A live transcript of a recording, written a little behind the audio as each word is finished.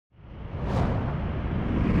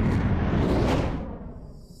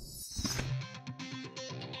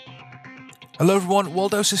Hello everyone,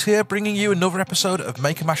 Waldos is here bringing you another episode of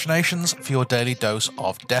Maker Machinations for your daily dose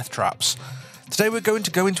of death traps. Today we're going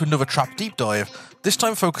to go into another trap deep dive, this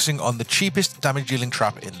time focusing on the cheapest damage dealing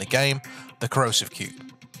trap in the game, the corrosive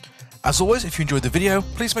cube. As always, if you enjoyed the video,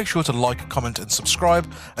 please make sure to like, comment and subscribe,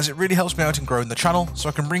 as it really helps me out in growing the channel so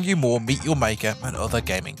I can bring you more Meet Your Maker and other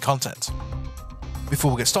gaming content.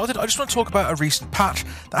 Before we get started, I just want to talk about a recent patch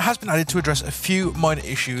that has been added to address a few minor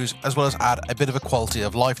issues as well as add a bit of a quality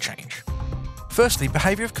of life change. Firstly,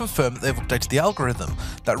 Behaviour have confirmed that they've updated the algorithm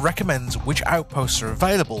that recommends which outposts are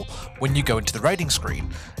available when you go into the raiding screen,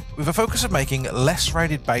 with a focus of making less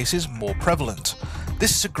raided bases more prevalent.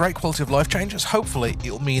 This is a great quality of life change, as hopefully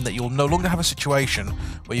it will mean that you'll no longer have a situation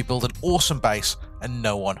where you build an awesome base and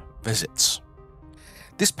no one visits.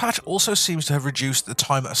 This patch also seems to have reduced the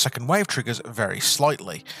time that second wave triggers very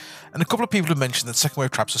slightly, and a couple of people have mentioned that second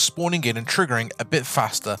wave traps are spawning in and triggering a bit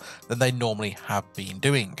faster than they normally have been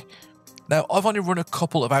doing. Now, I've only run a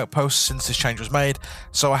couple of outposts since this change was made,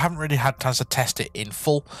 so I haven't really had a chance to test it in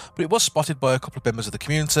full, but it was spotted by a couple of members of the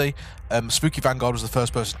community. Spooky Vanguard was the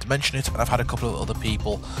first person to mention it, and I've had a couple of other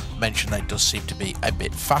people mention that it does seem to be a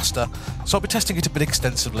bit faster, so I'll be testing it a bit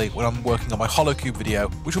extensively when I'm working on my Holocube video,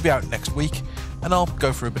 which will be out next week, and I'll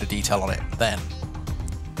go through a bit of detail on it then.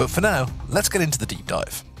 But for now, let's get into the deep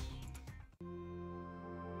dive.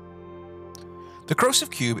 The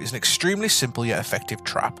corrosive cube is an extremely simple yet effective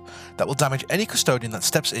trap that will damage any custodian that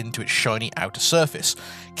steps into its shiny outer surface,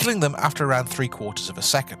 killing them after around 3/4 of a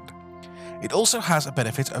second. It also has a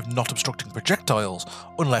benefit of not obstructing projectiles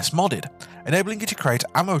unless modded, enabling you to create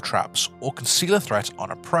ammo traps or conceal a threat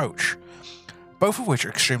on approach, both of which are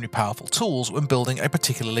extremely powerful tools when building a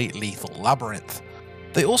particularly lethal labyrinth.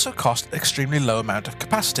 They also cost an extremely low amount of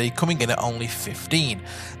capacity, coming in at only 15.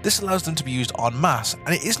 This allows them to be used en masse,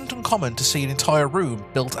 and it isn't uncommon to see an entire room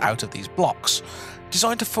built out of these blocks,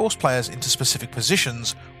 designed to force players into specific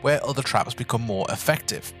positions where other traps become more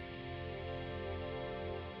effective.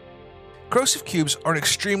 Corrosive cubes are an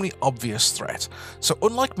extremely obvious threat, so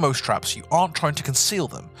unlike most traps, you aren't trying to conceal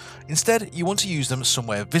them. Instead, you want to use them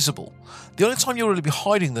somewhere visible. The only time you'll really be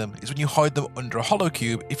hiding them is when you hide them under a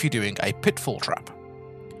holocube if you're doing a pitfall trap.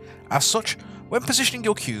 As such, when positioning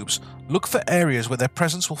your cubes, look for areas where their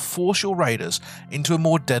presence will force your raiders into a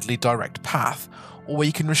more deadly direct path, or where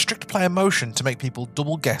you can restrict player motion to make people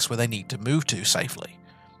double guess where they need to move to safely.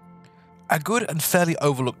 A good and fairly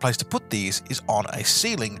overlooked place to put these is on a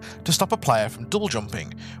ceiling to stop a player from double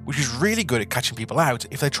jumping, which is really good at catching people out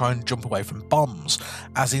if they try and jump away from bombs,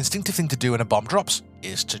 as the instinctive thing to do when a bomb drops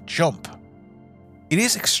is to jump. It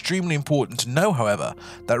is extremely important to know, however,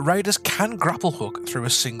 that raiders can grapple hook through a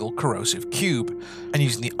single corrosive cube, and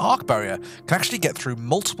using the arc barrier can actually get through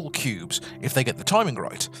multiple cubes if they get the timing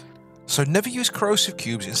right. So never use corrosive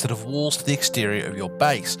cubes instead of walls to the exterior of your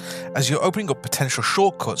base, as you're opening up potential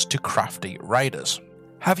shortcuts to crafty raiders.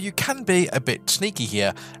 However, you can be a bit sneaky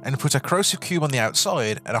here and put a corrosive cube on the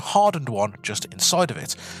outside and a hardened one just inside of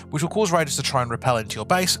it, which will cause raiders to try and repel into your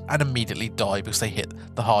base and immediately die because they hit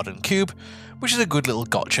the hardened cube, which is a good little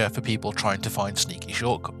gotcha for people trying to find sneaky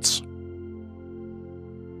shortcuts.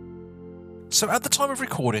 So at the time of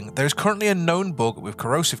recording, there is currently a known bug with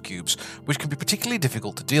corrosive cubes which can be particularly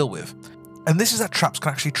difficult to deal with, and this is that traps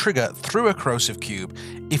can actually trigger through a corrosive cube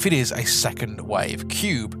if it is a second wave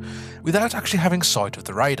cube, without actually having sight of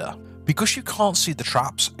the raider. Because you can't see the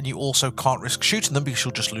traps and you also can't risk shooting them because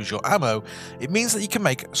you'll just lose your ammo, it means that you can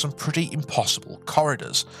make some pretty impossible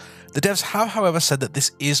corridors. The devs have, however, said that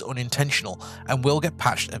this is unintentional and will get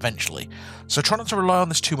patched eventually, so try not to rely on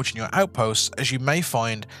this too much in your outposts, as you may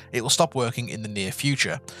find it will stop working in the near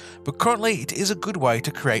future, but currently it is a good way to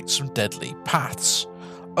create some deadly paths.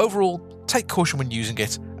 Overall, take caution when using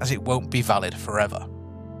it, as it won't be valid forever.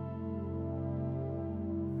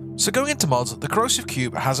 So going into mods, the corrosive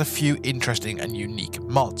cube has a few interesting and unique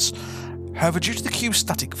mods. However, due to the cube's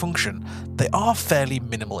static function, they are fairly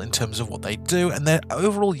minimal in terms of what they do, and their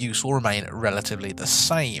overall use will remain relatively the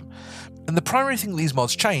same. And the primary thing these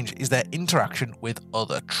mods change is their interaction with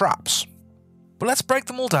other traps. But let's break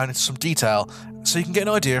them all down into some detail so you can get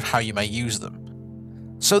an idea of how you may use them.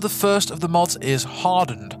 So the first of the mods is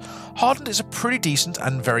Hardened. Hardened is a pretty decent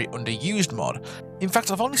and very underused mod. In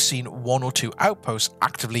fact, I've only seen 1 or 2 outposts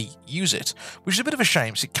actively use it, which is a bit of a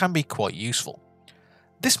shame, so it can be quite useful.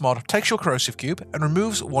 This mod takes your corrosive cube and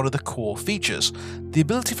removes one of the core features, the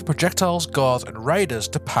ability for projectiles, guards and raiders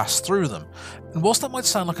to pass through them, and whilst that might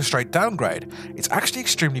sound like a straight downgrade, it's actually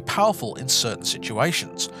extremely powerful in certain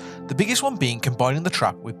situations, the biggest one being combining the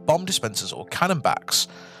trap with bomb dispensers or cannon backs.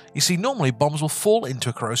 You see, normally bombs will fall into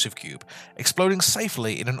a corrosive cube, exploding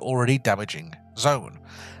safely in an already damaging zone.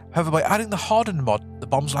 However, by adding the hardened mod, the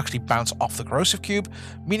bombs will actually bounce off the corrosive cube,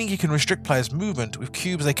 meaning you can restrict players' movement with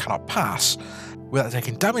cubes they cannot pass, without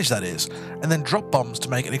taking damage that is, and then drop bombs to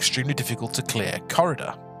make it extremely difficult to clear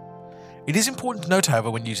corridor. It is important to note,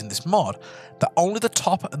 however, when using this mod, that only the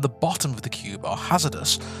top and the bottom of the cube are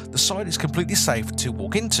hazardous. The side is completely safe to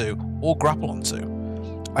walk into or grapple onto.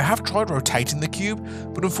 I have tried rotating the cube,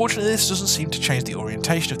 but unfortunately this doesn't seem to change the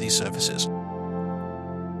orientation of these surfaces.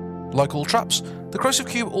 Like all traps, the corrosive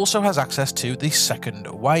cube also has access to the second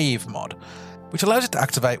wave mod, which allows it to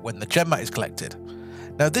activate when the gem mat is collected.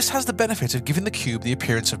 Now this has the benefit of giving the cube the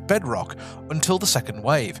appearance of bedrock until the second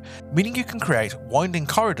wave, meaning you can create winding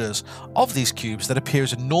corridors of these cubes that appear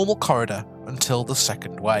as a normal corridor until the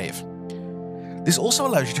second wave. This also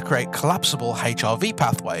allows you to create collapsible HRV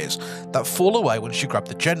pathways that fall away once you grab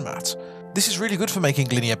the gem mat. This is really good for making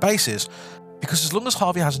linear bases, because as long as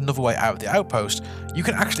Harvey has another way out of the outpost, you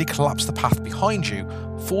can actually collapse the path behind you,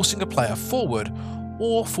 forcing a player forward,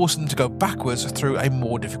 or forcing them to go backwards through a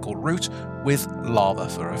more difficult route with lava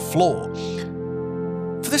for a floor.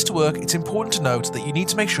 For this to work, it's important to note that you need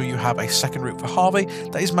to make sure you have a second route for Harvey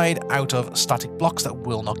that is made out of static blocks that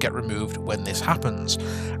will not get removed when this happens,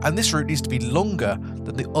 and this route needs to be longer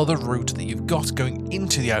than the other route that you've got going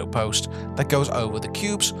into the outpost that goes over the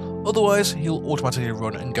cubes, otherwise he'll automatically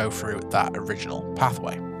run and go through that original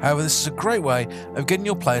pathway. However, this is a great way of getting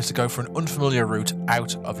your players to go for an unfamiliar route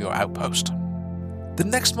out of your outpost. The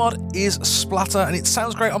next mod is Splatter, and it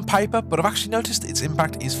sounds great on paper, but I've actually noticed its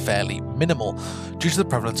impact is fairly minimal due to the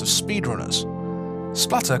prevalence of speedrunners.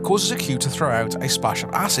 Splatter causes a cube to throw out a splash of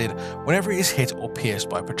acid whenever it is hit or pierced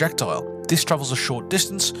by a projectile. This travels a short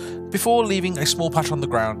distance before leaving a small patch on the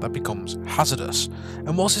ground that becomes hazardous,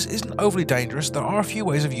 and whilst this isn't overly dangerous, there are a few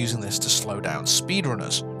ways of using this to slow down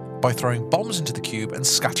speedrunners, by throwing bombs into the cube and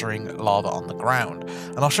scattering lava on the ground,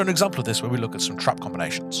 and I'll show an example of this when we look at some trap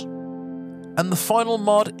combinations. And the final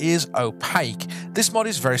mod is Opaque. This mod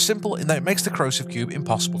is very simple in that it makes the corrosive cube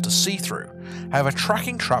impossible to see through. However,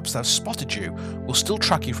 tracking traps that have spotted you will still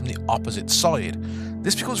track you from the opposite side.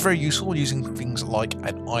 This becomes very useful when using things like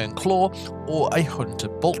an iron claw or a hunter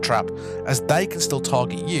bolt trap, as they can still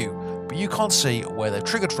target you, but you can't see where they're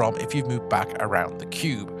triggered from if you've moved back around the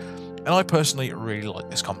cube. And I personally really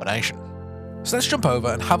like this combination. So let's jump over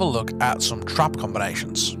and have a look at some trap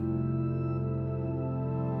combinations.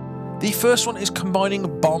 The first one is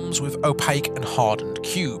combining bombs with opaque and hardened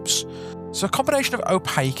cubes. So a combination of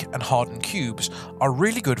opaque and hardened cubes are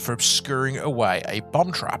really good for obscuring away a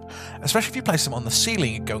bomb trap, especially if you place them on the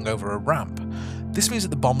ceiling going over a ramp. This means that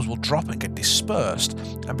the bombs will drop and get dispersed,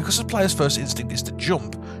 and because the player's first instinct is to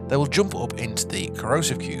jump, they will jump up into the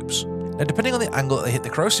corrosive cubes. Now, depending on the angle that they hit the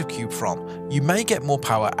corrosive cube from, you may get more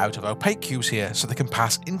power out of opaque cubes here so they can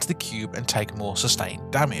pass into the cube and take more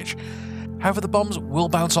sustained damage. However, the bombs will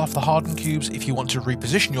bounce off the hardened cubes if you want to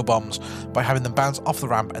reposition your bombs by having them bounce off the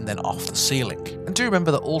ramp and then off the ceiling. And do remember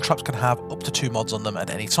that all traps can have up to 2 mods on them at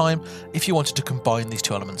any time if you wanted to combine these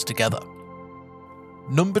two elements together.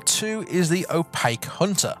 Number 2 is the Opaque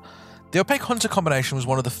Hunter. The Opaque Hunter combination was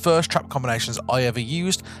one of the first trap combinations I ever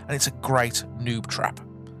used, and it's a great noob trap.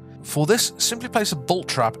 For this, simply place a bolt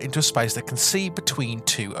trap into a space that can see between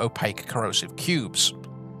 2 opaque corrosive cubes.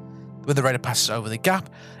 When the raider passes over the gap,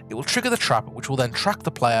 it will trigger the trap, which will then track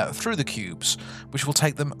the player through the cubes, which will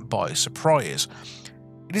take them by surprise.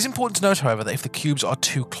 It is important to note, however, that if the cubes are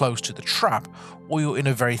too close to the trap, or you're in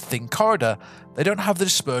a very thin corridor, they don't have the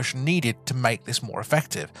dispersion needed to make this more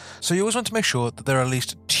effective, so you always want to make sure that there are at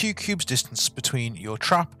least 2 cubes distance between your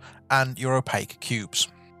trap and your opaque cubes.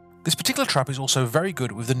 This particular trap is also very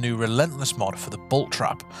good with the new Relentless mod for the bolt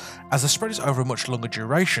trap, as the spread is over a much longer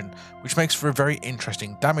duration, which makes for a very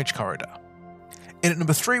interesting damage corridor. In at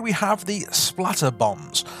number 3 we have the Splatter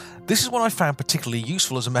Bombs. This is one I found particularly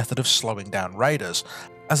useful as a method of slowing down raiders,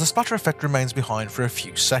 as the splatter effect remains behind for a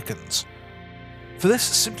few seconds. For this,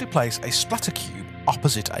 simply place a splatter cube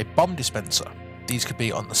opposite a bomb dispenser. These could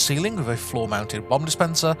be on the ceiling with a floor-mounted bomb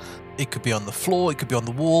dispenser, it could be on the floor, it could be on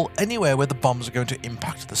the wall, anywhere where the bombs are going to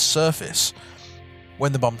impact the surface.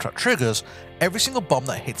 When the bomb trap triggers, every single bomb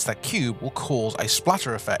that hits that cube will cause a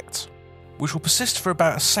splatter effect, which will persist for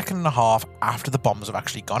about 1.5 seconds after the bombs have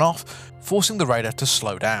actually gone off, forcing the raider to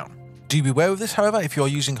slow down. Do beware of this, however. If you are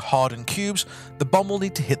using hardened cubes, the bomb will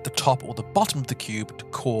need to hit the top or the bottom of the cube to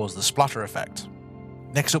cause the splatter effect.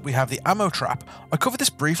 Next up we have the Ammo Trap. I covered this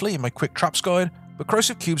briefly in my quick traps guide, but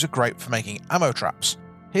corrosive cubes are great for making ammo traps.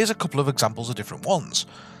 Here's a couple of examples of different ones.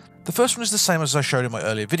 The first one is the same as I showed in my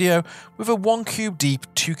earlier video, with a 1 cube deep,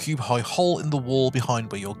 2 cube high hole in the wall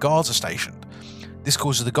behind where your guards are stationed. This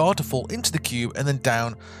causes the guard to fall into the cube and then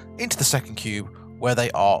down into the second cube, where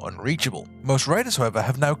they are unreachable. Most raiders, however,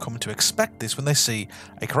 have now come to expect this when they see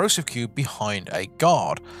a corrosive cube behind a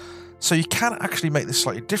guard, so you can actually make this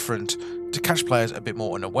slightly different to catch players a bit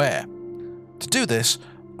more unaware. To do this,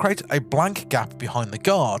 create a blank gap behind the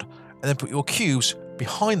guard and then put your cubes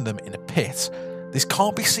behind them in a pit. This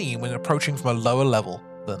can't be seen when approaching from a lower level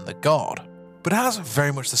than the guard, but it has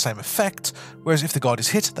very much the same effect, whereas if the guard is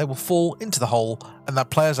hit, they will fall into the hole and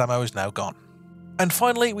that player's ammo is now gone. And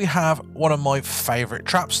finally, we have one of my favourite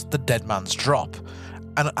traps, the Dead Man's Drop,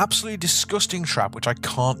 an absolutely disgusting trap which I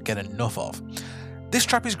can't get enough of. This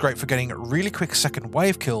trap is great for getting really quick second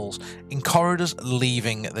wave kills in corridors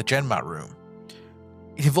leaving the Genmat room.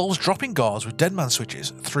 It involves dropping guards with dead man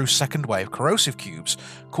switches through second wave corrosive cubes,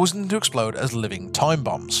 causing them to explode as living time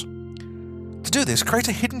bombs. To do this, create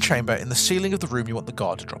a hidden chamber in the ceiling of the room you want the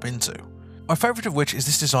guard to drop into. My favourite of which is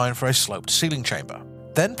this design for a sloped ceiling chamber.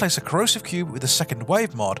 Then place a corrosive cube with a second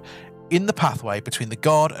wave mod in the pathway between the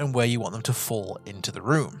guard and where you want them to fall into the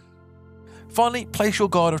room. Finally, place your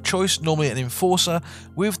guard of choice, normally an enforcer,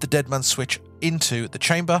 with the dead man switch into the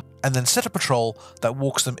chamber, and then set a patrol that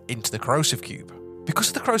walks them into the corrosive cube. Because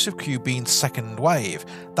of the corrosive cube being second wave,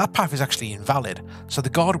 that path is actually invalid, so the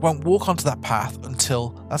guard won't walk onto that path until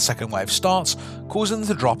that second wave starts, causing them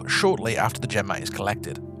to drop shortly after the gemmat is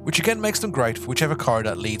collected, which again makes them great for whichever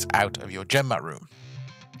corridor leads out of your gemmat room.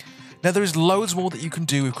 Now there is loads more that you can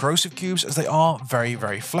do with corrosive cubes as they are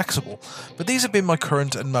very flexible, but these have been my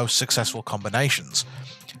current and most successful combinations.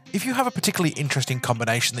 If you have a particularly interesting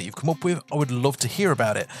combination that you've come up with, I would love to hear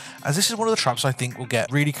about it, as this is one of the traps I think will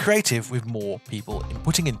get really creative with more people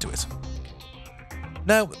inputting into it.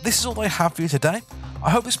 Now, this is all I have for you today. I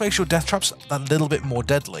hope this makes your death traps that little bit more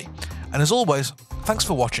deadly, and as always, thanks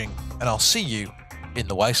for watching, and I'll see you in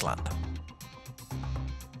the wasteland.